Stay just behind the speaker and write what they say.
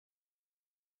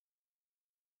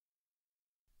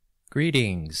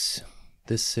Greetings.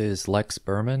 This is Lex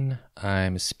Berman.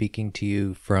 I'm speaking to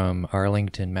you from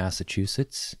Arlington,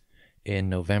 Massachusetts in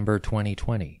November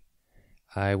 2020.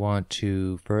 I want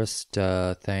to first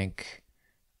thank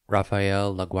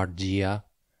Rafael Laguardia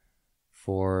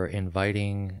for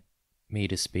inviting me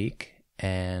to speak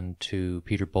and to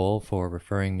Peter Boll for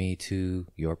referring me to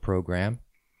your program.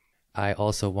 I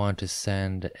also want to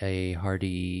send a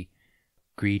hearty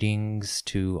greetings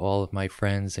to all of my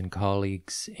friends and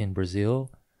colleagues in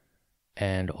Brazil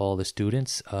and all the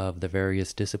students of the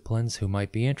various disciplines who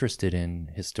might be interested in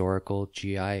historical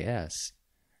GIS.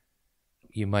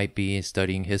 You might be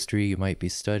studying history, you might be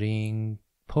studying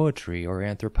poetry or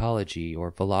anthropology or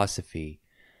philosophy,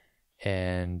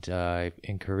 and I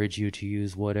encourage you to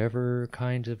use whatever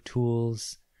kind of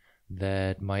tools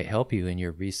that might help you in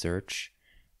your research.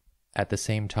 At the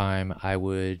same time, I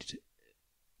would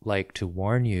like to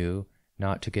warn you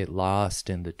not to get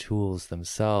lost in the tools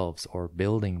themselves or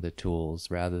building the tools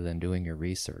rather than doing your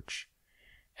research.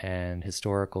 And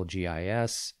historical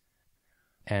GIS,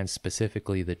 and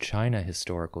specifically the China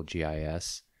Historical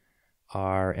GIS,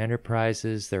 are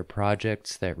enterprises, they're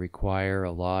projects that require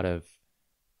a lot of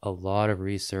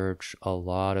research, a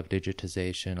lot of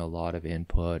digitization, a lot of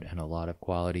input, and a lot of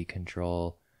quality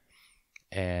control,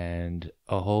 and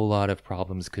a whole lot of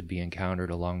problems could be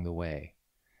encountered along the way.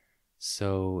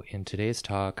 So in today's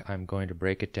talk, I'm going to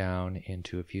break it down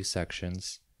into a few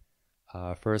sections.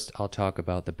 First, I'll talk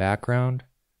about the background,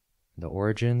 the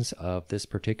origins of this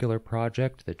particular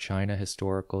project, the China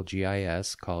Historical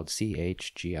GIS, called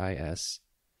CHGIS.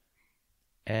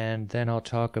 And then I'll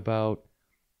talk about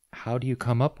how do you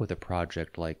come up with a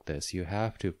project like this? You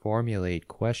have to formulate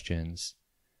questions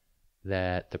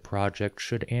that the project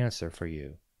should answer for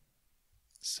you.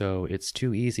 So it's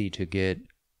too easy to get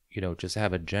just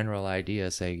have a general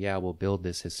idea, say, yeah, we'll build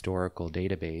this historical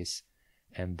database,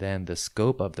 and then the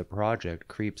scope of the project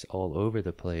creeps all over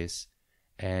the place,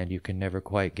 and you can never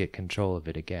quite get control of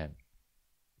it again.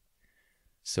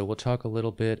 So we'll talk a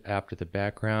little bit after the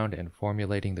background and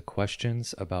formulating the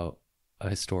questions about a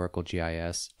historical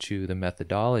GIS to the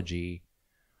methodology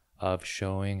of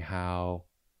showing how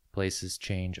places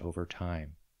change over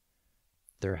time.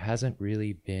 There hasn't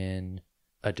really been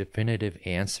a definitive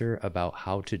answer about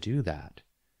how to do that.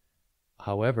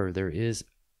 However, there is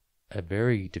a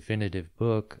very definitive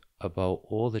book about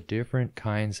all the different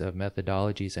kinds of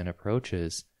methodologies and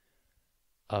approaches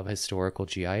of historical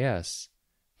GIS,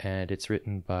 and it's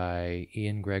written by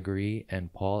Ian Gregory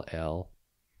and Paul L.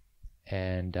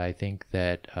 And I think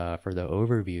that for the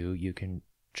overview, you can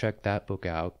check that book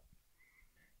out,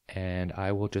 and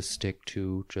I will just stick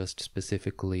to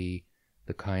specifically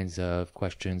the kinds of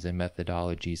questions and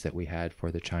methodologies that we had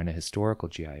for the China Historical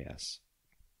GIS.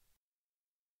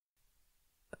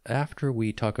 After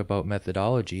we talk about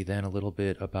methodology, then a little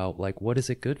bit about what is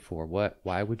it good for?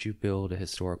 Why would you build a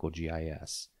historical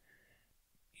GIS?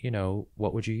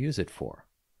 What would you use it for?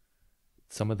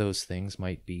 Some of those things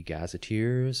might be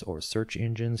gazetteers or search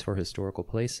engines for historical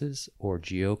places, or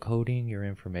geocoding your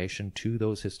information to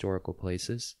those historical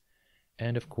places,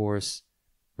 and of course,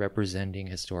 representing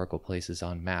historical places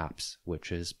on maps,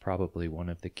 which is probably one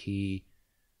of the key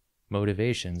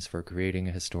motivations for creating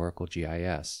a historical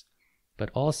GIS,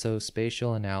 but also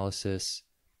spatial analysis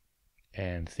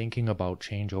and thinking about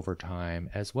change over time,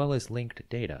 as well as linked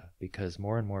data, because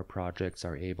more and more projects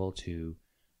are able to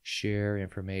share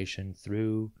information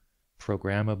through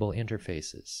programmable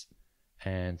interfaces,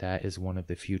 and that is one of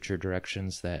the future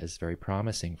directions that is very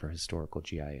promising for historical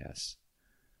GIS.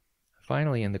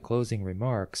 Finally, in the closing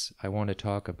remarks, I want to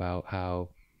talk about how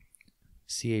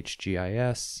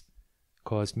CHGIS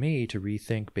caused me to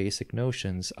rethink basic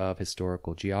notions of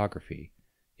historical geography,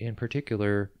 in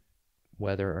particular,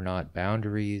 whether or not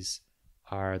boundaries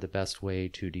are the best way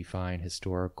to define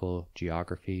historical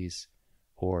geographies,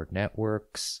 or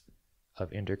networks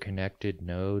of interconnected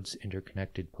nodes,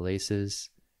 interconnected places,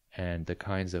 and the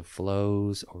kinds of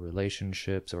flows or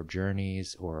relationships or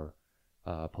journeys or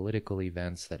political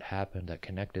events that happened that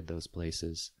connected those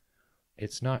places.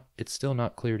 It's still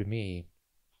not clear to me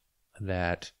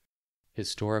that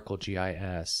historical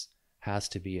GIS has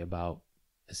to be about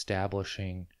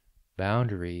establishing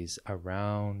boundaries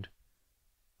around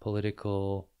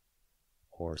political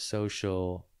or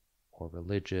social or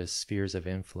religious spheres of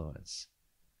influence.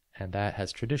 And that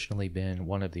has traditionally been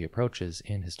one of the approaches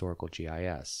in historical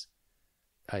GIS.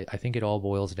 I think it all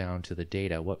boils down to the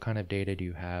data. What kind of data do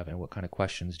you have, and what kind of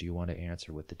questions do you want to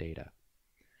answer with the data?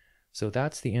 So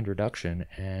that's the introduction,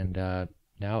 and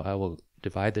now I will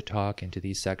divide the talk into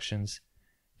these sections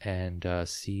and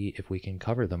see if we can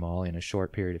cover them all in a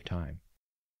short period of time.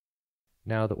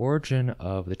 Now, the origin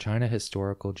of the China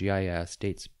Historical GIS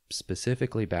dates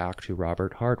specifically back to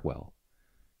Robert Hartwell.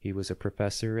 He was a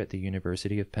professor at the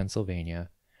University of Pennsylvania,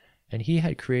 and he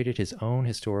had created his own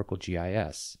historical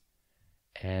GIS.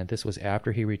 And this was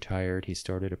after he retired. He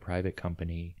started a private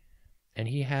company, and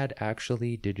he had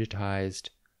actually digitized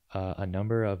a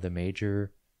number of the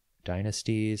major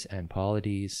dynasties and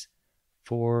polities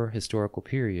for historical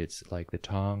periods like the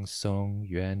Tang, Song,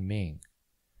 Yuan, Ming.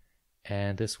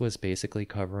 And this was basically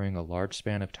covering a large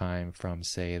span of time from,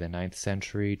 say, the 9th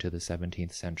century to the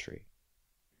 17th century.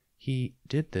 He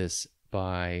did this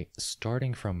by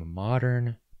starting from a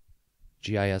modern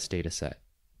GIS dataset,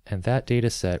 and that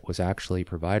dataset was actually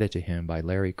provided to him by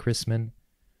Larry Chrisman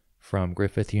from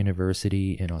Griffith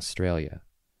University in Australia.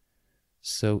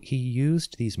 So he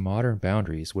used these modern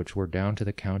boundaries, which were down to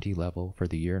the county level for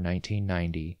the year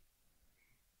 1990,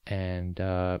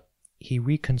 and he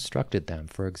reconstructed them.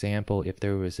 For example, if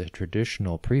there was a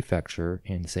traditional prefecture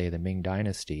in, say, the Ming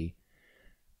Dynasty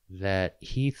that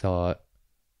he thought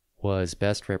was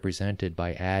best represented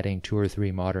by adding 2 or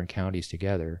 3 modern counties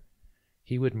together,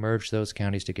 he would merge those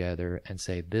counties together and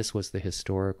say this was the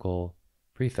historical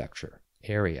prefecture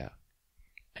area.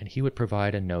 And he would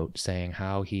provide a note saying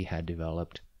how he had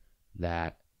developed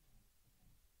that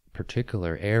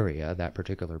particular area, that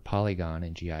particular polygon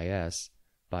in GIS,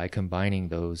 by combining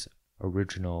those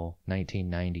original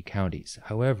 1990 counties.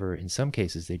 However, in some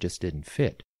cases, they just didn't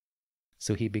fit.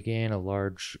 So he began a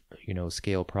large,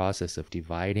 scale process of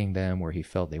dividing them where he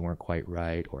felt they weren't quite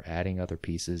right, or adding other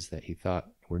pieces that he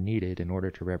thought were needed in order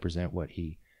to represent what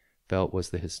he felt was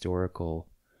the historical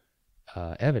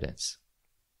evidence.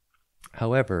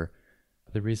 However,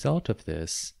 the result of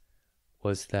this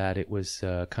was that it was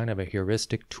kind of a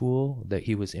heuristic tool that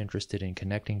he was interested in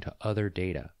connecting to other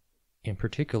data, in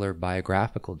particular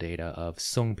biographical data of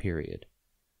Song period.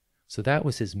 So that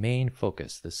was his main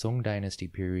focus. The Song Dynasty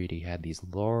period, he had these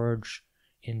large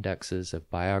indexes of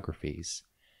biographies.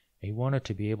 He wanted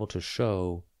to be able to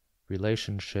show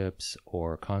relationships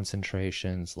or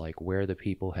concentrations, like where the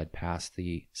people had passed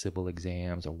the civil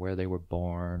exams, or where they were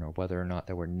born, or whether or not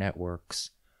there were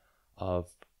networks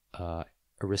of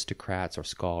aristocrats or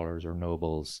scholars or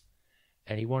nobles.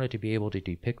 And he wanted to be able to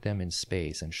depict them in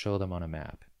space and show them on a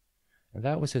map. And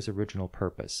that was his original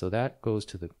purpose. So that goes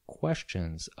to the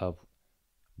questions of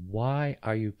why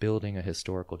are you building a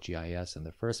historical GIS in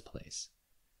the first place?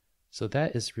 So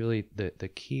that is really the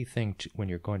key thing when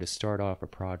you're going to start off a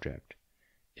project,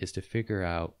 is to figure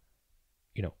out,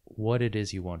 what it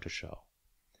is you want to show.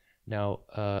 Now,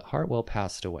 Hartwell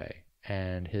passed away,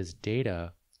 and his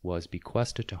data was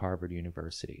bequested to Harvard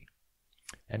University.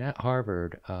 And at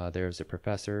Harvard, there's a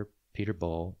professor, Peter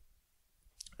Bull,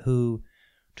 who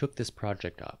took this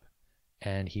project up,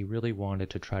 and he really wanted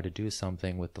to try to do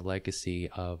something with the legacy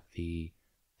of the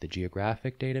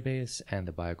geographic database and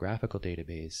the biographical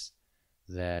database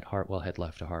that Hartwell had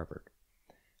left to Harvard.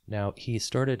 Now, he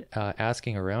started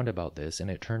asking around about this,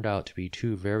 and it turned out to be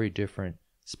 2 very different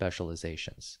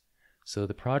specializations. So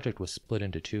the project was split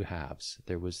into 2 halves.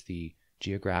 There was the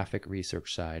geographic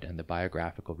research side and the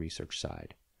biographical research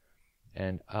side.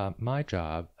 And my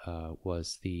job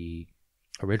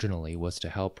originally was to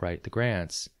help write the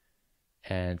grants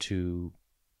and to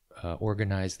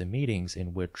organize the meetings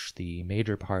in which the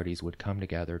major parties would come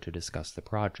together to discuss the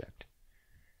project.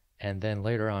 And then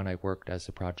later on, I worked as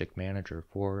a project manager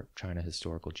for China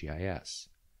Historical GIS.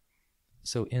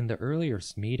 So in the earlier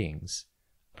meetings,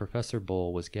 Professor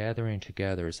Bull was gathering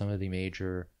together some of the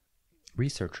major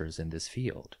researchers in this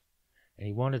field, and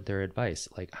he wanted their advice,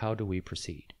 like, how do we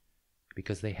proceed?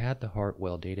 Because they had the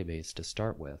Hartwell database to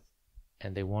start with,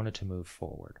 and they wanted to move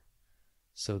forward.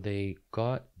 So they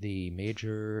got the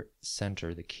major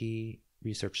center, the key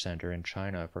research center in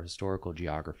China for historical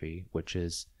geography, which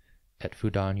is at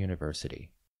Fudan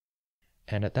University.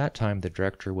 And at that time, the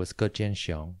director was Ge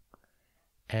Jianxiong.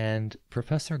 And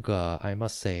Professor Ge, I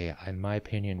must say, in my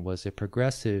opinion, was a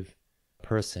progressive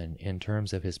person in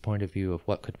terms of his point of view of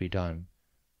what could be done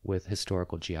with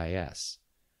historical GIS.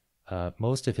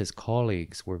 Most of his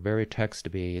colleagues were very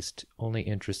text-based, only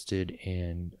interested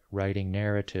in writing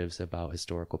narratives about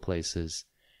historical places.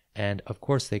 And of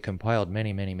course, they compiled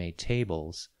many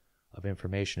tables of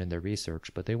information in their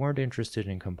research, but they weren't interested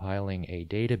in compiling a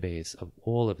database of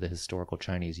all of the historical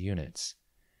Chinese units.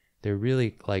 They're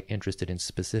really interested in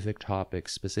specific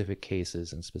topics, specific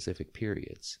cases, and specific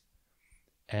periods.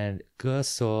 And Ge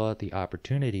saw the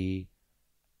opportunity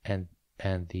and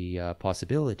the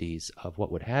possibilities of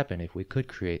what would happen if we could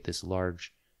create this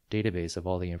large database of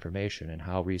all the information and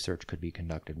how research could be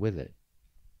conducted with it.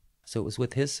 So it was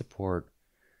with his support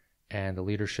and the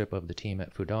leadership of the team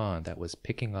at Fudan that was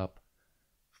picking up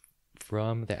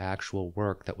from the actual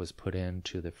work that was put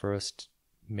into the first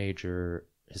major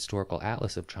historical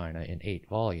atlas of China in 8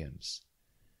 volumes.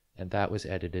 And that was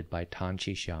edited by Tan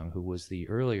Qixiang, who was the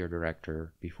earlier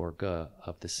director before Ge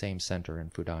of the same center in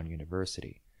Fudan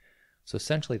University. So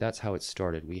essentially that's how it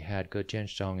started. We had Ge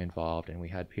Jianzhong involved, and we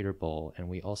had Peter Bull, and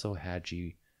we also had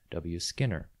G.W.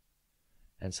 Skinner.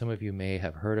 And some of you may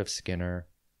have heard of Skinner.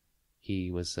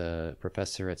 He was a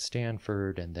professor at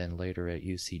Stanford and then later at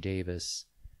UC Davis,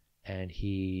 and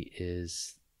he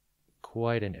is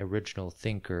quite an original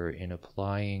thinker in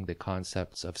applying the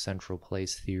concepts of central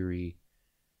place theory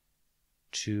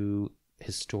to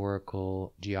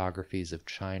historical geographies of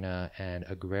China and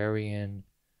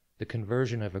the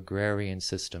conversion of agrarian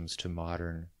systems to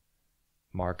modern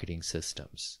marketing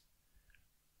systems.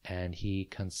 And he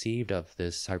conceived of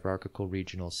this hierarchical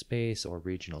regional space or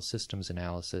regional systems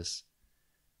analysis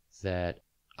that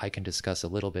I can discuss a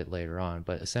little bit later on,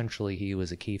 but essentially he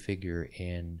was a key figure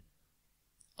in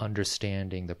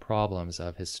understanding the problems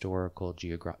of historical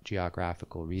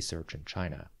geographical research in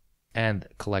China and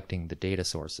collecting the data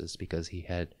sources, because he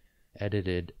had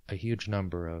edited a huge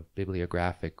number of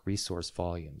bibliographic resource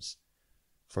volumes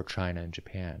for China and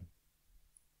Japan.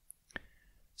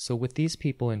 So with these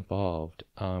people involved,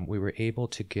 we were able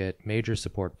to get major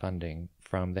support funding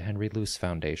from the Henry Luce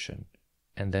Foundation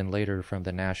and then later from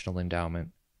the National Endowment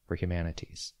for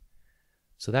Humanities.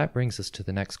 So that brings us to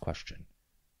the next question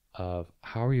of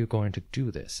how are you going to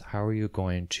do this? How are you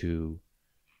going to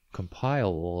compile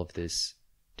all of this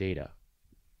data?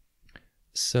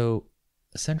 So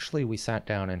essentially we sat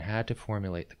down and had to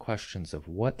formulate the questions of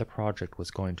what the project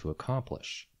was going to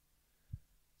accomplish.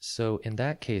 So in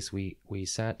that case, we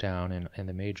sat down and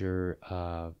the major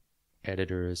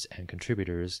editors and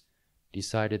contributors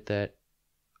decided that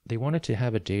they wanted to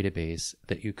have a database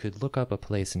that you could look up a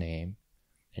place name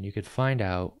and you could find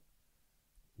out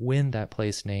when that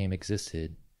place name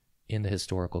existed in the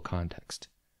historical context.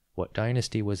 What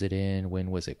dynasty was it in, when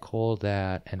was it called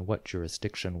that, and what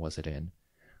jurisdiction was it in?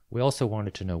 We also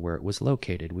wanted to know where it was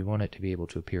located. We wanted it to be able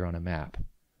to appear on a map.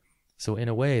 So in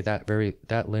a way,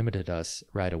 that limited us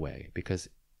right away, because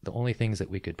the only things that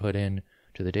we could put in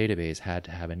to the database had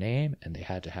to have a name and they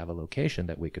had to have a location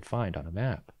that we could find on a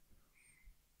map.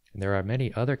 And there are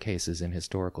many other cases in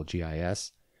historical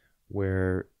GIS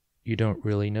where you don't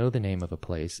really know the name of a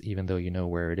place, even though you know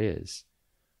where it is.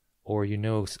 Or you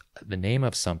know the name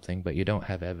of something, but you don't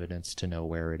have evidence to know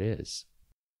where it is.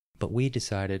 But we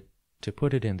decided to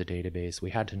put it in the database.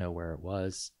 We had to know where it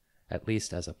was, at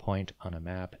least as a point on a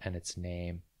map, and its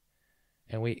name.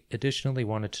 And we additionally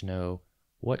wanted to know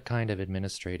what kind of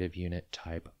administrative unit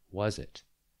type was it.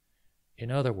 In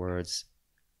other words,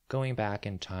 going back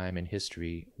in time in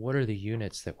history, what are the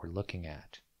units that we're looking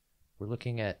at? We're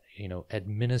looking at,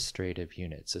 administrative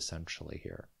units essentially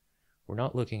here. We're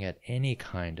not looking at any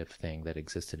kind of thing that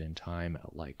existed in time,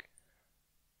 like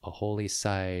a holy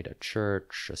site, a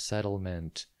church, a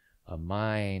settlement, a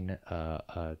mine,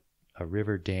 a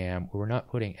river dam. We're not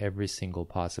putting every single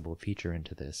possible feature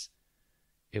into this.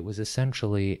 It was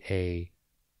essentially a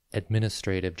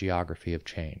administrative geography of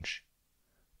change.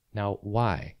 Now,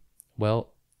 why?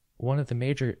 Well, one of the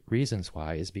major reasons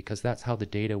why is because that's how the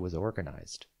data was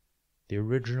organized. The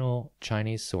original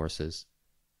Chinese sources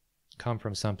come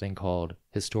from something called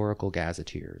historical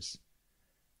gazetteers.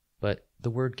 But the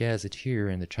word gazetteer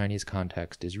in the Chinese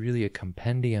context is really a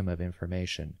compendium of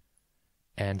information,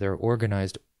 and they're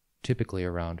organized typically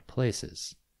around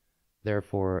places.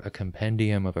 Therefore, a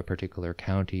compendium of a particular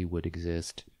county would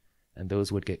exist, and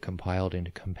those would get compiled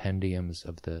into compendiums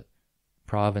of the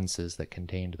provinces that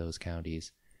contained those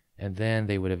counties, and then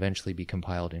they would eventually be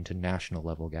compiled into national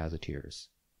level gazetteers.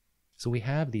 So we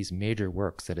have these major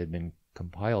works that had been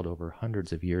compiled over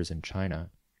hundreds of years in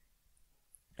China,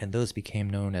 and those became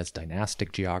known as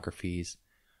dynastic geographies,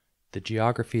 the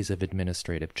geographies of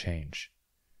administrative change.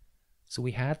 So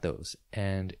we had those,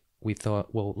 and we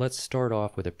thought, well, let's start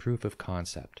off with a proof of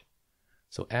concept.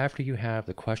 So after you have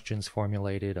the questions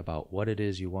formulated about what it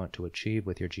is you want to achieve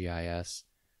with your GIS,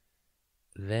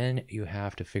 then you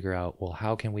have to figure out, well,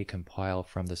 how can we compile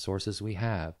from the sources we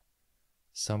have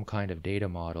some kind of data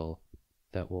model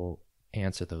that will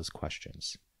answer those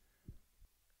questions.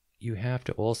 You have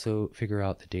to also figure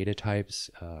out the data types,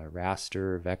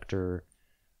 raster, vector,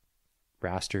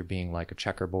 raster being like a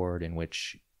checkerboard in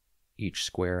which each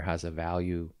square has a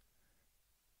value,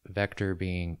 vector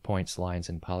being points, lines,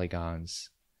 and polygons.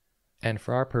 And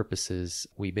for our purposes,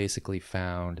 we basically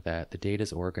found that the data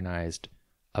is organized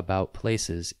about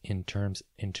places in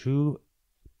two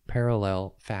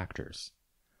parallel factors.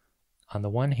 On the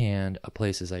one hand, a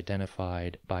place is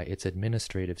identified by its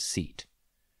administrative seat.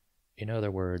 In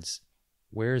other words,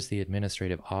 where is the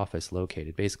administrative office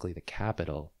located, basically the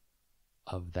capital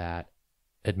of that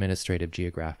administrative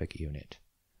geographic unit.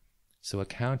 So a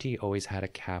county always had a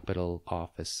capital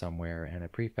office somewhere, and a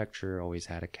prefecture always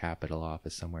had a capital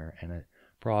office somewhere, and a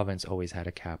province always had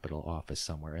a capital office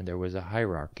somewhere, and there was a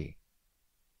hierarchy.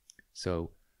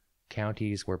 So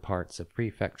counties were parts of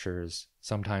prefectures,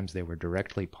 sometimes they were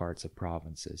directly parts of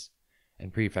provinces,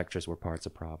 and prefectures were parts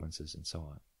of provinces, and so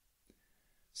on.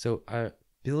 So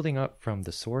building up from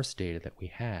the source data that we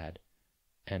had,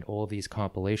 and all these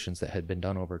compilations that had been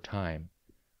done over time,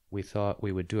 we thought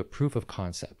we would do a proof of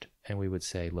concept, and we would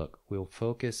say, look, we'll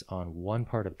focus on one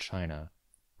part of China,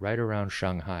 right around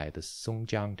Shanghai, the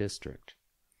Songjiang district,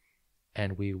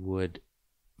 and we would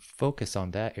focus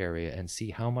on that area and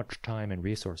see how much time and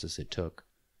resources it took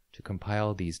to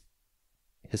compile these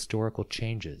historical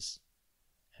changes,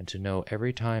 and to know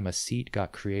every time a seat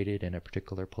got created in a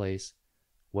particular place,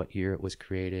 what year it was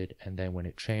created, and then when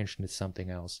it changed into something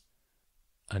else,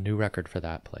 a new record for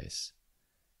that place.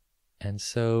 And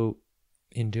so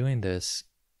in doing this,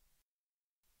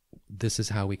 this is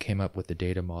how we came up with the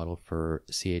data model for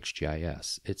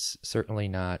CHGIS. It's certainly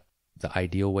not the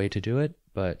ideal way to do it,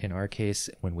 but in our case,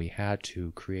 when we had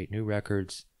to create new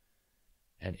records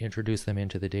and introduce them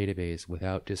into the database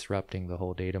without disrupting the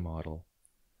whole data model,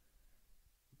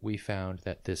 we found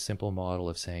that this simple model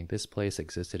of saying this place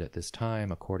existed at this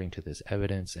time according to this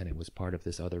evidence, and it was part of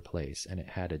this other place, and it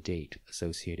had a date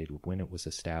associated with when it was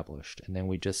established, and then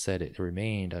we just said it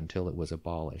remained until it was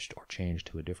abolished or changed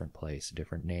to a different place, a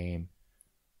different name,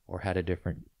 or had a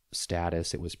different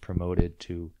status. It was promoted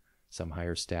to some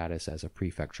higher status as a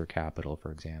prefecture capital,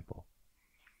 for example.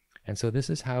 And so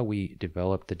this is how we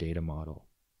developed the data model.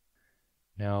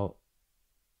 Now,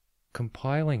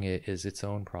 compiling it is its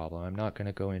own problem. I'm not going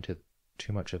to go into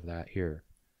too much of that here,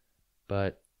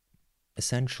 but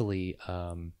essentially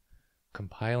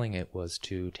compiling it was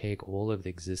to take all of the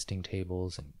existing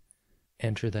tables and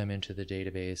enter them into the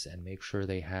database and make sure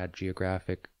they had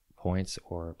geographic points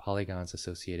or polygons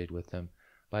associated with them.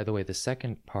 By the way, the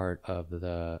second part of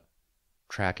the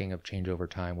tracking of change over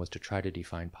time was to try to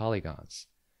define polygons.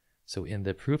 So in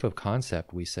the proof of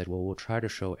concept, we said, well, we'll try to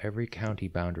show every county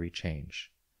boundary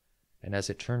change. And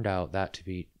as it turned out, that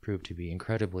proved to be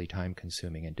incredibly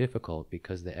time-consuming and difficult,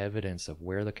 because the evidence of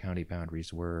where the county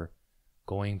boundaries were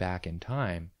going back in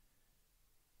time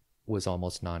was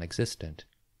almost non-existent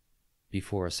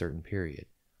before a certain period.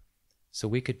 So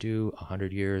we could do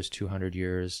 100 years, 200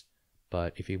 years,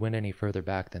 but if you went any further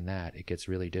back than that, it gets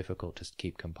really difficult to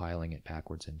keep compiling it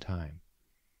backwards in time.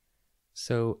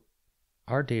 So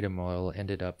our data model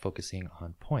ended up focusing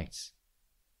on points.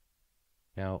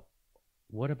 Now,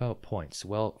 what about points?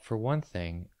 Well, for one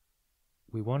thing,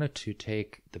 we wanted to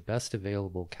take the best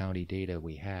available county data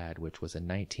we had, which was a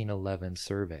 1911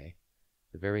 survey,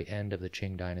 the very end of the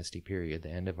Qing Dynasty period, the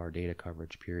end of our data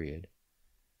coverage period.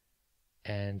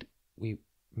 And we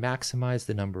maximized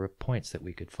the number of points that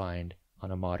we could find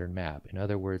on a modern map. In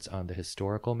other words, on the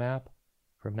historical map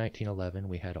from 1911,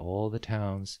 we had all the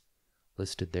towns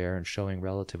listed there and showing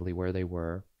relatively where they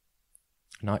were.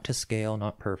 Not to scale,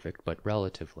 not perfect, but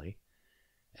relatively.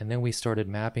 And then we started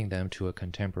mapping them to a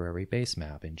contemporary base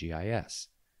map in GIS.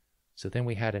 So then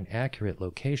we had an accurate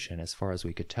location as far as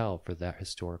we could tell for that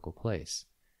historical place.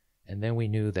 And then we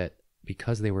knew that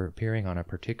because they were appearing on a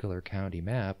particular county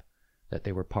map, that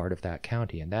they were part of that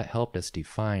county. And that helped us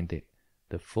define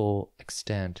the full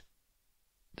extent,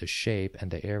 the shape,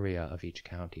 and the area of each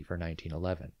county for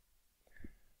 1911.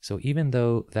 So even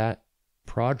though that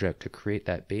project to create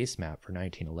that base map for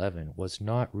 1911 was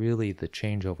not really the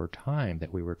change over time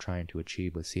that we were trying to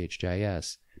achieve with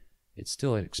CHGIS, it's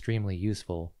still an extremely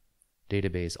useful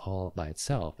database all by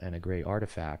itself and a great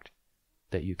artifact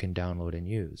that you can download and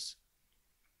use.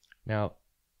 Now,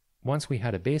 once we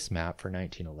had a base map for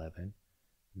 1911,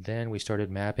 then we started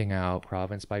mapping out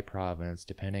province by province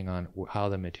depending on how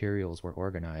the materials were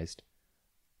organized,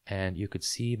 and you could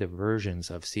see the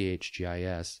versions of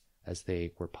CHGIS as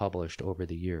they were published over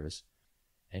the years.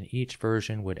 And each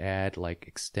version would add,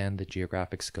 extend the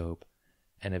geographic scope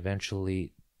and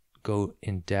eventually go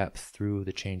in depth through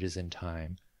the changes in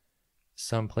time.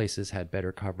 Some places had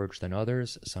better coverage than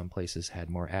others. Some places had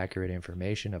more accurate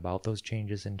information about those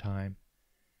changes in time.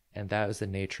 And that was the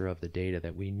nature of the data,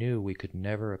 that we knew we could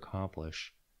never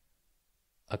accomplish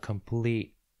a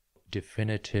complete,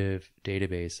 definitive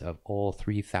database of all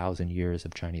 3,000 years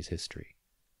of Chinese history.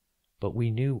 But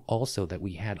we knew also that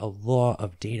we had a lot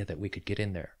of data that we could get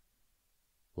in there.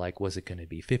 Was it going to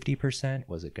be 50%?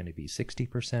 Was it going to be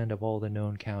 60% of all the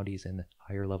known counties in the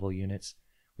higher level units?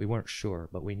 We weren't sure,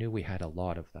 but we knew we had a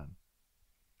lot of them.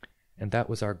 And that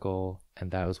was our goal, and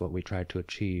that was what we tried to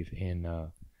achieve in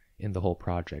the whole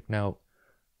project. Now,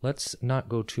 let's not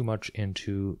go too much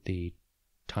into the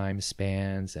time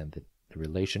spans and the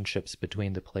relationships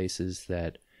between the places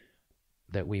that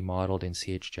we modeled in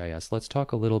CHGIS. Let's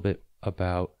talk a little bit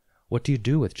about what do you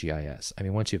do with GIS? I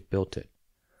mean, once you've built it.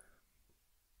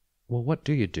 Well, what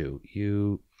do? You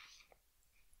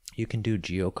can do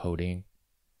geocoding,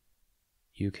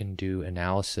 you can do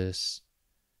analysis,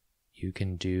 you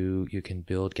can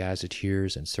build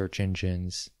gazetteers and search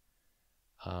engines,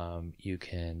 you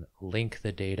can link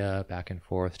the data back and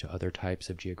forth to other types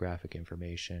of geographic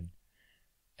information,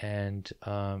 and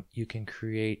you can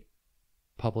create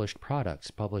published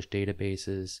products, published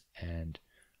databases, and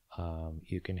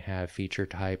you can have feature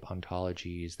type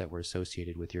ontologies that were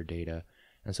associated with your data.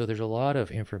 And so there's a lot of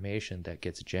information that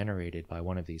gets generated by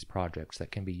one of these projects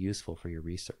that can be useful for your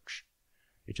research.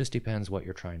 It just depends what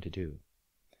you're trying to do.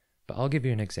 But I'll give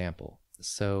you an example.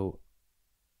 So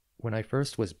when I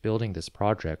first was building this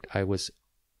project, I was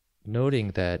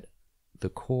noting that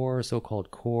the so-called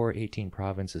core 18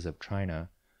 provinces of China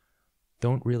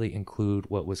don't really include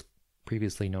what was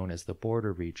previously known as the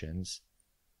border regions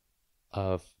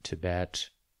of Tibet,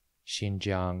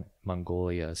 Xinjiang,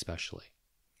 Mongolia especially.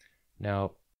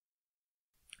 Now,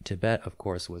 Tibet, of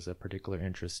course, was a particular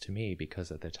interest to me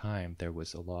because at the time there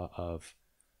was a lot of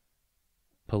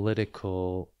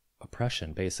political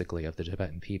oppression, basically, of the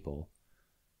Tibetan people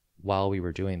while we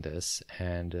were doing this.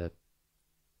 And,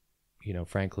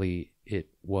 frankly, it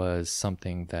was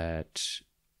something that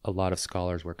a lot of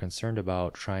scholars were concerned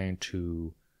about, trying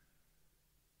to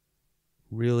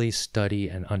really study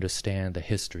and understand the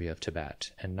history of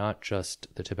Tibet, and not just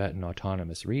the Tibetan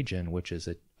Autonomous Region, which is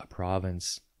a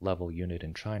province level unit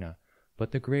in China,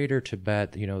 but the greater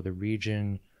Tibet, the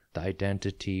region, the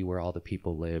identity where all the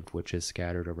people lived, which is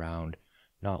scattered around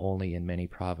not only in many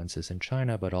provinces in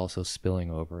China, but also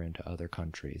spilling over into other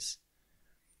countries.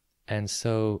 And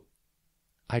so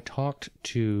I talked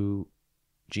to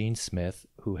Gene Smith,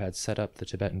 who had set up the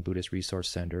Tibetan Buddhist Resource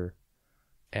Center,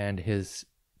 and his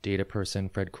data person,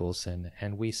 Fred Coulson,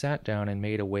 and we sat down and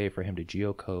made a way for him to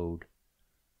geocode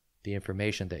the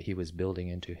information that he was building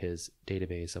into his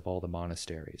database of all the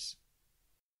monasteries.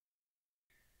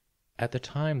 At the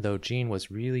time, though, Gene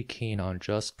was really keen on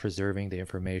just preserving the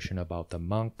information about the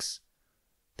monks,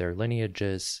 their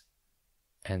lineages,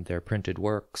 and their printed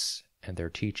works, and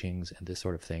their teachings, and this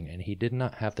sort of thing, and he did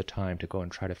not have the time to go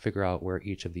and try to figure out where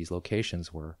each of these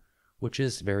locations were, which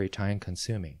is very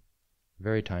time-consuming,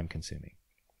 very time-consuming.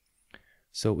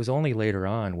 So it was only later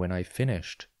on, when I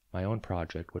finished my own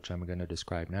project, which I'm going to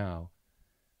describe now,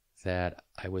 that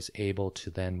I was able to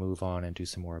then move on and do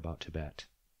some more about Tibet.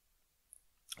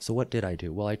 So what did I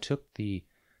do? Well, I took the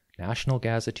National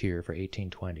Gazetteer for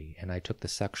 1820, and I took the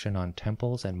section on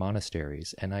temples and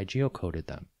monasteries, and I geocoded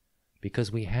them,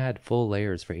 because we had full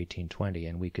layers for 1820,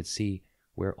 and we could see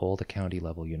where all the county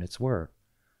level units were.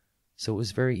 So it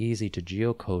was very easy to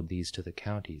geocode these to the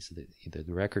counties. The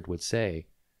record would say,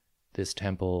 this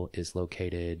temple is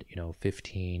located,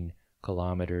 15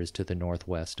 kilometers to the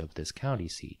northwest of this county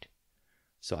seat.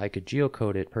 So I could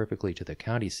geocode it perfectly to the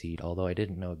county seat, although I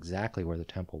didn't know exactly where the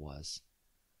temple was.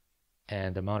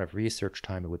 And the amount of research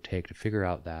time it would take to figure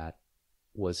out that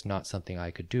was not something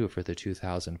I could do for the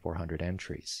 2,400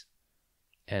 entries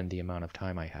and the amount of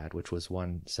time I had, which was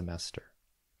one semester.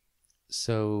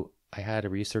 So I had a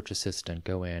research assistant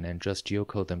go in and just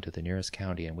geocode them to the nearest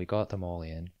county, and we got them all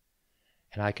in.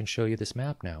 And I can show you this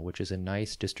map now, which is a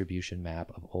nice distribution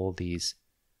map of all these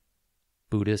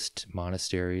Buddhist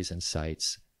monasteries and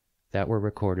sites that were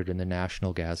recorded in the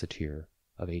National Gazetteer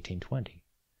of 1820.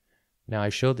 Now, I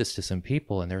showed this to some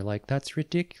people, and they're like, that's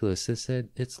ridiculous. They said,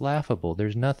 it's laughable.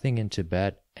 There's nothing in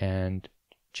Tibet and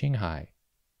Qinghai,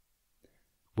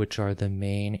 which are the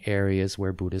main areas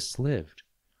where Buddhists lived.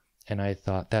 And I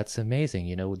thought, that's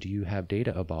amazing. Do you have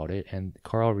data about it? And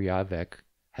Karl Riavek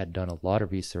had done a lot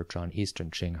of research on Eastern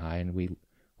Qinghai, and we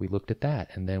looked at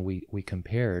that, and then we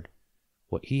compared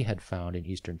what he had found in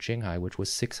Eastern Qinghai, which was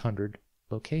 600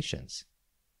 locations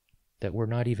that were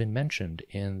not even mentioned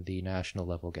in the national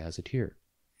level gazetteer.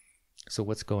 So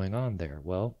what's going on there?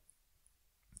 Well,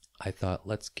 I thought,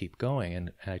 let's keep going,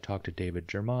 and I talked to David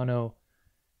Germano,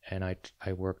 and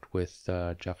I worked with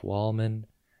Jeff Wallman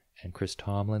and Chris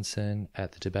Tomlinson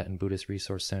at the Tibetan Buddhist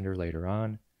Resource Center later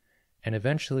on, and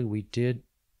eventually we did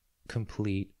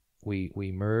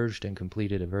we merged and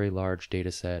completed a very large data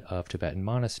set of Tibetan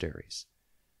monasteries,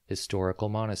 historical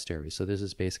monasteries. So this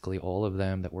is basically all of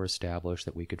them that were established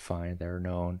that we could find that are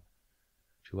known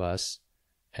to us,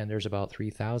 and there's about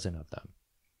 3,000 of them.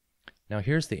 Now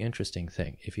here's the interesting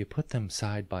thing. If you put them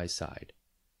side by side,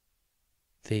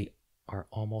 they are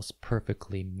almost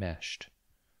perfectly meshed,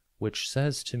 which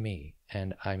says to me,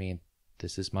 and I mean,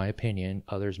 this is my opinion,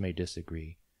 others may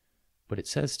disagree, but it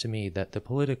says to me that the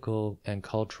political and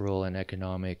cultural and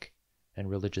economic and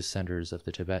religious centers of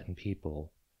the Tibetan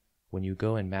people, when you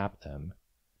go and map them,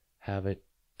 have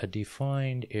a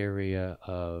defined area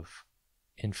of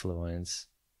influence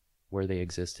where they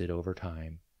existed over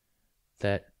time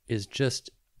that is just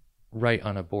right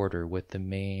on a border with the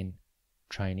main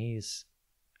Chinese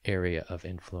area of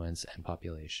influence and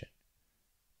population.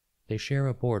 They share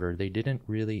a border. They didn't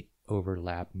really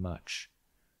overlap much.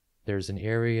 There's an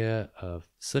area of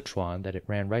Sichuan that it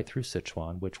ran right through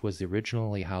Sichuan, which was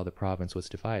originally how the province was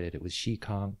divided. It was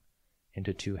Xikang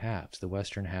into two halves. The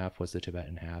western half was the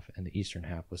Tibetan half, and the eastern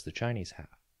half was the Chinese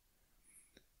half.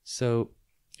 So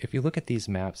if you look at these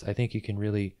maps, I think you can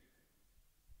really,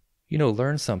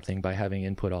 learn something by having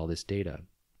input all this data.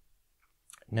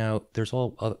 Now, there's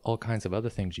all kinds of other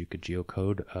things you could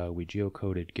geocode. We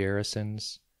geocoded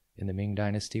garrisons in the Ming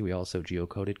Dynasty. We also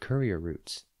geocoded courier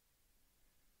routes.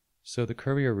 So the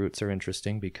courier routes are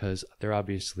interesting because they're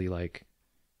obviously like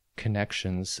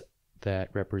connections that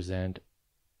represent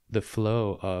the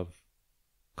flow of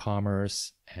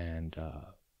commerce and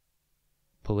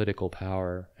political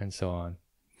power and so on.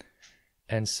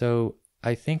 And so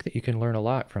I think that you can learn a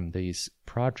lot from these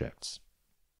projects.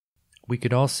 We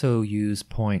could also use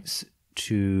points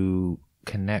to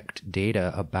connect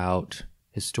data about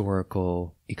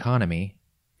historical economy.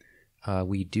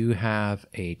 We do have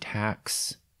a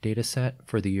tax data set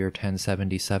for the year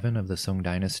 1077 of the Song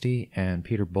Dynasty, and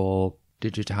Peter Bohl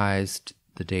digitized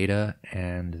the data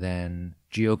and then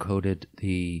geocoded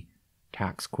the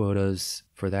tax quotas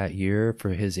for that year for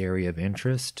his area of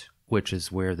interest, which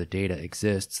is where the data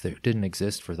exists. That didn't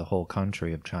exist for the whole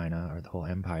country of China or the whole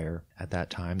empire at that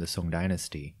time, the Song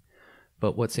Dynasty.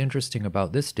 But what's interesting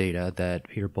about this data that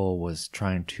Peter Bohl was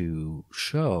trying to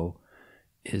show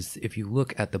is if you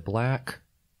look at the black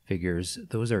figures,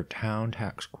 those are town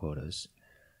tax quotas.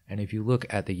 And if you look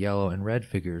at the yellow and red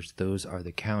figures, those are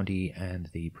the county and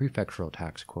the prefectural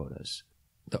tax quotas.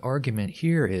 The argument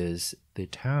here is the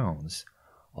towns,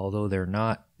 although they're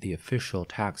not the official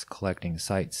tax collecting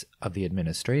sites of the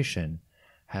administration,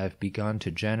 have begun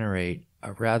to generate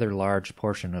a rather large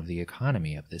portion of the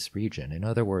economy of this region. In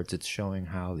other words, it's showing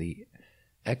how the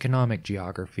economic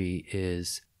geography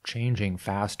is changing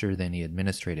faster than the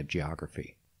administrative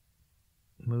geography.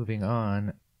 Moving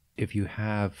on, if you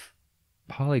have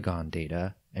polygon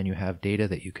data and you have data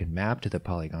that you can map to the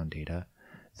polygon data,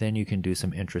 then you can do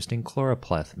some interesting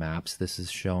chloropleth maps. This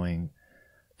is showing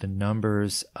the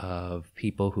numbers of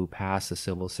people who pass a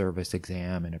civil service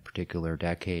exam in a particular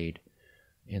decade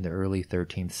in the early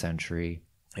 13th century.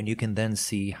 And you can then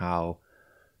see how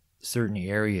certain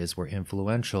areas were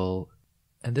influential,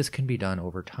 and this can be done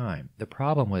over time. The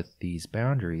problem with these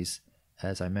boundaries,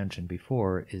 as I mentioned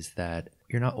before, is that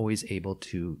you're not always able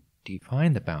to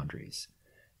define the boundaries.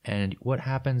 And what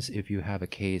happens if you have a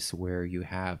case where you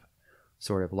have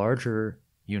sort of larger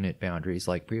unit boundaries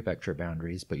like prefecture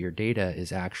boundaries, but your data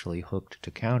is actually hooked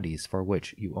to counties for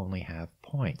which you only have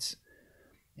points?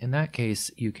 In that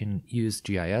case, you can use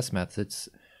GIS methods,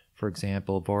 for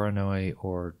example, Voronoi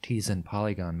or Tizen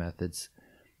polygon methods,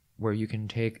 where you can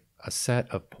take a set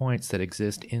of points that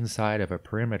exist inside of a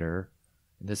perimeter,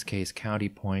 in this case county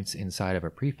points inside of a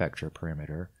prefecture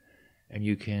perimeter, and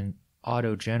you can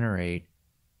auto-generate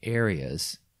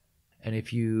areas. And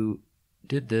if you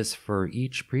did this for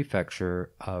each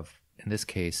prefecture of, in this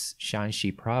case,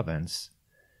 Shanxi province,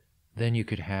 then you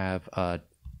could have a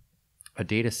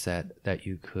data set that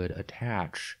you could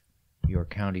attach your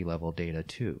county level data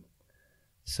to.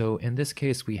 So in this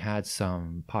case, we had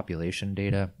some population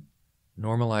data.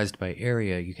 Normalized by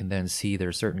area, you can then see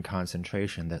there's certain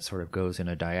concentration that sort of goes in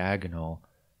a diagonal,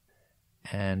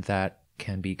 and that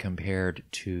can be compared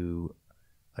to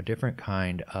a different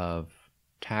kind of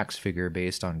tax figure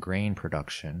based on grain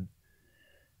production.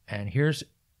 And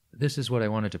this is what I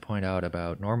wanted to point out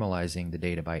about normalizing the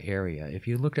data by area. If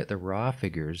you looked at the raw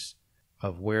figures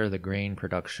of where the grain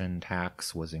production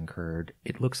tax was incurred,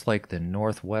 it looks like the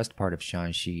northwest part of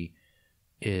Shanxi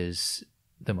is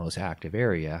the most active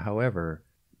area. However,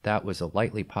 that was a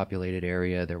lightly populated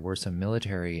area. There were some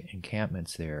military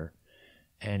encampments there.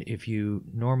 And if you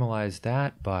normalize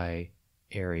that by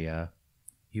area,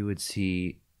 you would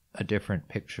see a different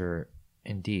picture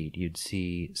indeed. You'd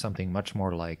see something much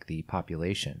more like the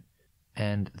population.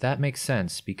 And that makes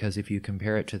sense because if you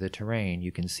compare it to the terrain,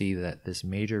 you can see that this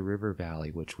major river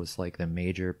valley, which was like the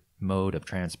major mode of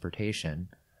transportation,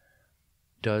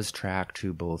 does track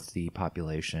to both the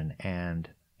population and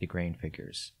the grain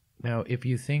figures. Now, if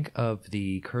you think of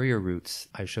the courier routes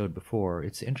I showed before,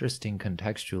 it's interesting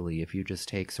contextually if you just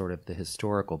take sort of the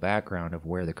historical background of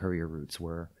where the courier routes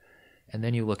were, and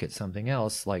then you look at something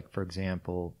else, like, for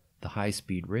example, the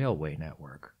high-speed railway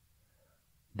network.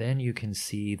 Then you can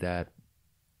see that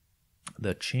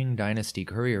the Qing Dynasty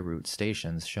courier route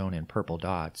stations, shown in purple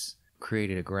dots,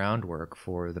 created a groundwork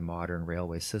for the modern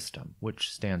railway system, which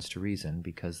stands to reason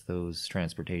because those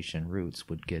transportation routes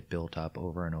would get built up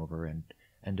over and over and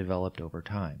developed over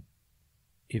time.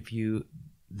 If you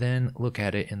then look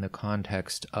at it in the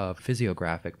context of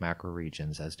physiographic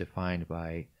macroregions as defined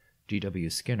by G.W.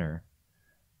 Skinner,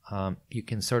 you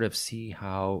can sort of see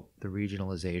how the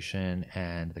regionalization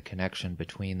and the connection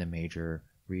between the major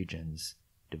regions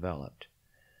developed.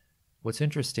 What's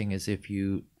interesting is if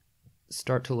you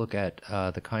start to look at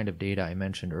the kind of data I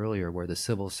mentioned earlier where the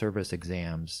civil service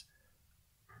exams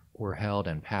were held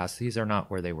and passed, these are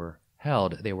not where they were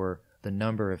held, they were the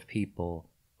number of people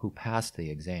who passed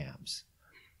the exams.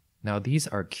 Now, these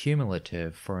are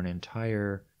cumulative for an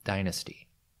entire dynasty.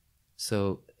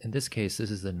 So in this case, this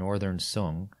is the Northern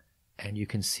Sung, and you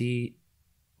can see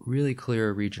really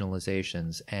clear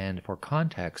regionalizations. And for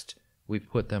context, we've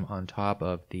put them on top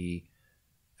of the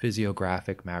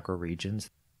physiographic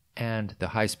macroregions and the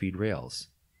high-speed rails.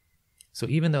 So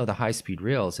even though the high-speed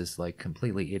rails is like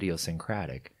completely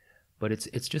idiosyncratic, but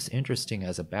it's just interesting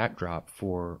as a backdrop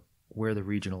for where the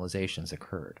regionalizations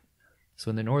occurred. So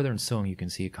in the Northern Sung, you can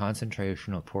see a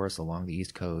concentration of tourists along the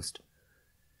east coast.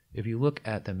 If you look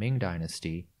at the Ming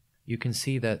Dynasty, you can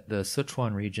see that the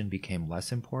Sichuan region became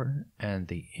less important and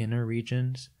the inner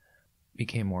regions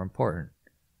became more important,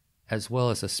 as well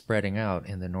as a spreading out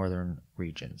in the northern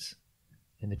regions.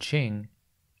 In the Qing,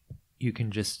 you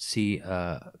can just see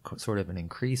sort of an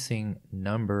increasing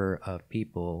number of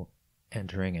people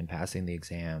entering and passing the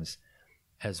exams,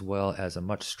 as well as a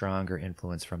much stronger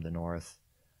influence from the north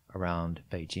around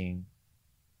Beijing.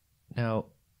 Now,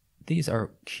 these are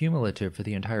cumulative for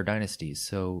the entire dynasty,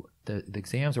 so the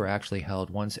exams were actually held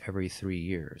once every 3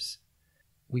 years.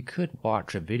 We could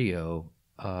watch a video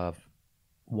of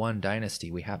one dynasty.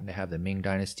 We happen to have the Ming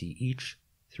Dynasty each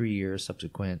 3 years,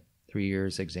 subsequent 3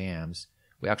 years exams.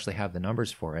 We actually have the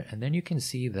numbers for it, and then you can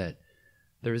see that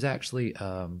there's actually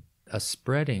a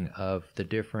spreading of the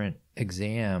different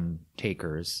exam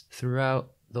takers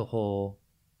throughout the whole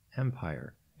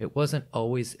empire. It wasn't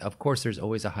always, of course, there's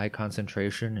always a high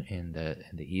concentration in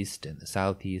the east and the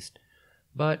southeast,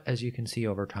 but as you can see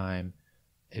over time,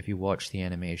 if you watch the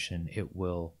animation, it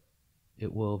will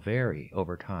vary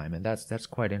over time, and that's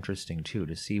quite interesting too,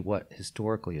 to see what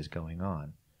historically is going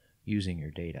on using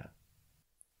your data.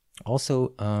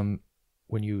 Also,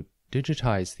 when you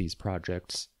digitize these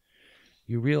projects,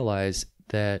 you realize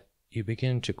that you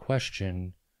begin to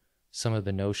question some of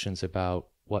the notions about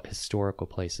what historical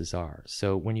places are.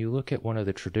 So when you look at one of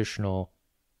the traditional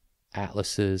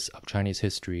atlases of Chinese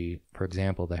history, for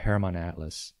example, the Hermann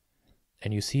Atlas,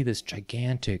 and you see this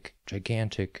gigantic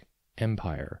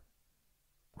empire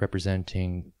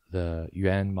representing the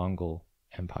Yuan Mongol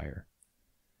Empire,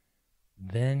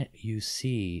 then you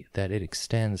see that it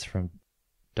extends from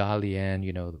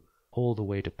Dalian, all the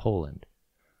way to Poland.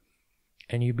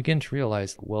 And you begin to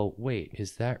realize, well, wait,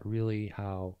 is that really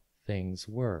how things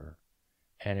were?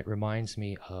 And it reminds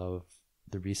me of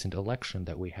the recent election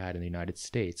that we had in the United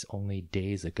States only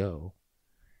days ago.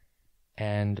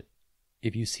 And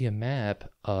if you see a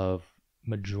map of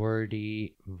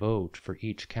majority vote for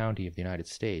each county of the United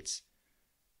States,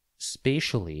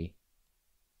 spatially,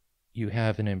 you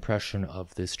have an impression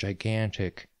of this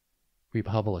gigantic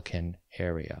Republican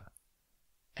area.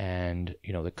 And,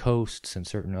 the coasts and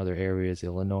certain other areas,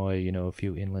 Illinois, a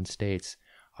few inland states,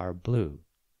 are blue,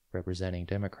 representing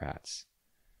Democrats.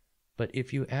 But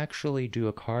if you actually do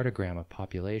a cartogram of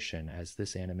population, as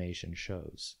this animation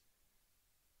shows,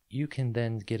 you can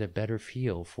then get a better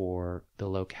feel for the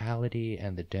locality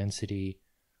and the density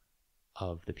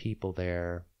of the people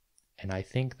there. And I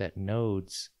think that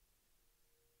nodes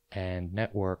and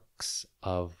networks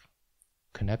of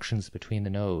connections between the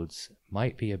nodes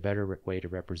might be a better way to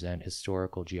represent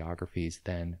historical geographies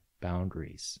than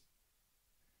boundaries.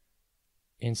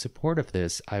 In support of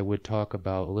this, I would talk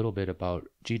a little bit about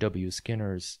G.W.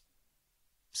 Skinner's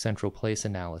central place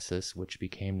analysis, which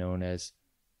became known as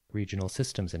regional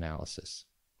systems analysis.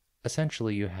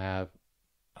 Essentially, you have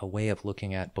a way of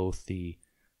looking at both the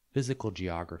physical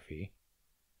geography,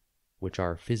 which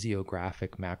are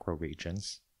physiographic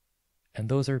macroregions, and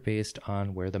those are based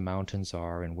on where the mountains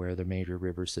are and where the major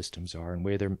river systems are and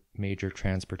where the major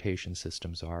transportation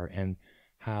systems are and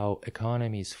how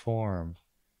economies form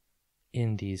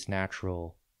in these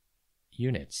natural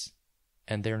units.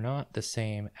 And they're not the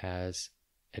same as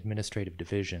administrative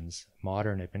divisions,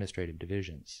 modern administrative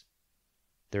divisions.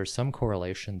 There's some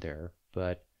correlation there,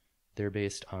 but they're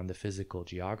based on the physical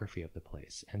geography of the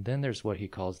place. And then there's what he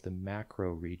calls the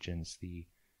macro regions, the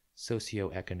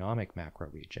socioeconomic macro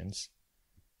regions.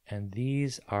 And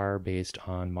these are based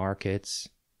on markets,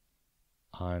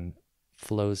 on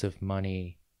flows of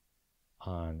money,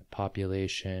 on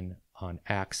population, on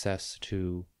access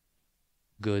to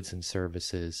goods and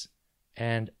services,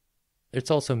 and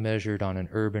it's also measured on an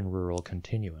urban-rural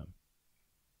continuum.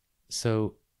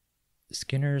 So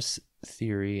Skinner's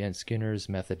theory and Skinner's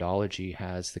methodology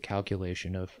has the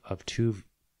calculation of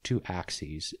two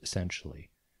axes, essentially.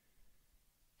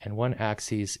 And one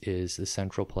axis is the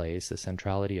central place, the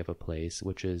centrality of a place,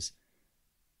 which is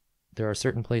there are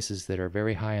certain places that are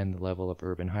very high in the level of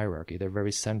urban hierarchy. They're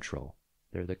very central.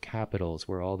 They're the capitals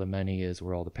where all the money is,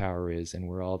 where all the power is, and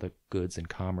where all the goods and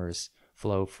commerce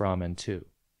flow from and to.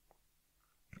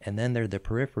 And then there are the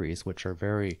peripheries, which are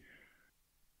very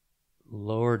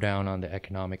lower down on the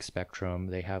economic spectrum.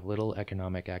 They have little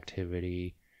economic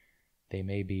activity. They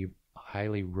may be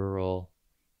highly rural,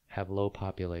 have low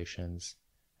populations,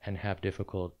 and have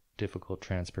difficult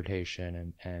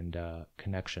transportation and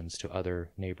connections to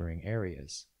other neighboring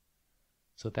areas.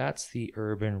 So that's the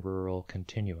urban-rural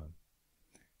continuum.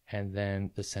 And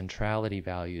then the centrality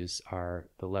values are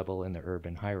the level in the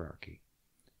urban hierarchy.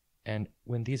 And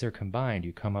when these are combined,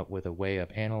 you come up with a way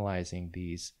of analyzing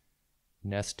these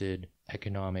nested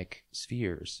economic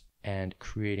spheres and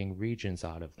creating regions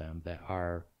out of them that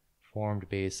are formed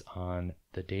based on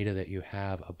the data that you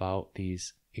have about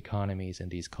these economies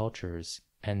and these cultures,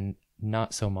 and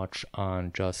not so much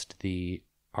on just the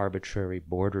arbitrary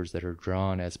borders that are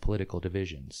drawn as political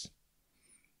divisions.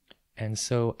 And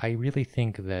so I really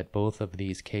think that both of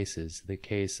these cases, the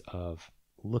case of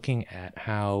looking at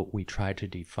how we try to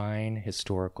define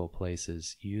historical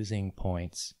places using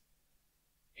points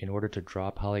in order to draw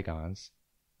polygons,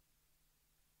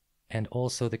 and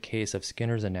also the case of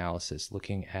Skinner's analysis,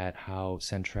 looking at how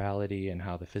centrality and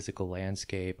how the physical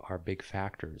landscape are big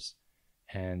factors,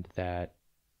 and that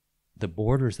the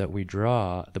borders that we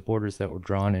draw, the borders that were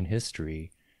drawn in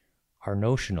history, are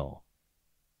notional.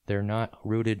 They're not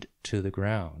rooted to the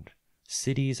ground.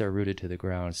 Cities are rooted to the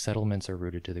ground, settlements are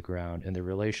rooted to the ground, and the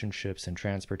relationships and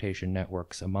transportation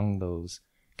networks among those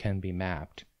can be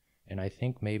mapped. And I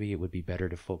think maybe it would be better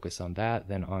to focus on that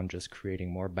than on just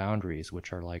creating more boundaries,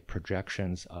 which are like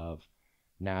projections of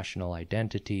national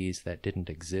identities that didn't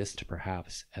exist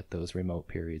perhaps at those remote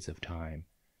periods of time.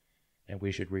 And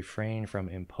we should refrain from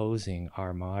imposing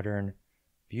our modern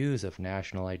views of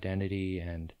national identity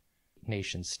and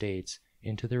nation states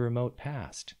into the remote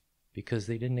past, because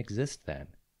they didn't exist then.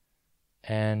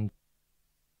 And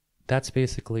that's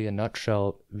basically a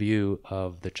nutshell view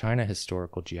of the China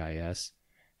Historical GIS,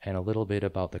 and a little bit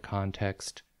about the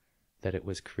context that it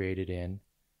was created in.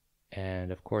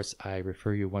 And of course, I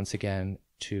refer you once again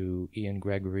to Ian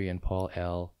Gregory and Paul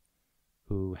L.,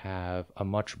 who have a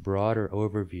much broader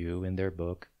overview in their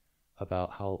book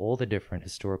about how all the different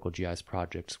historical GIS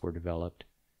projects were developed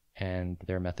and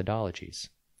their methodologies.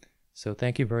 So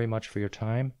thank you very much for your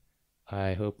time.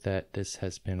 I hope that this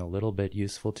has been a little bit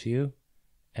useful to you,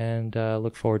 and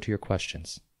look forward to your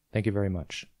questions. Thank you very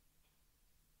much.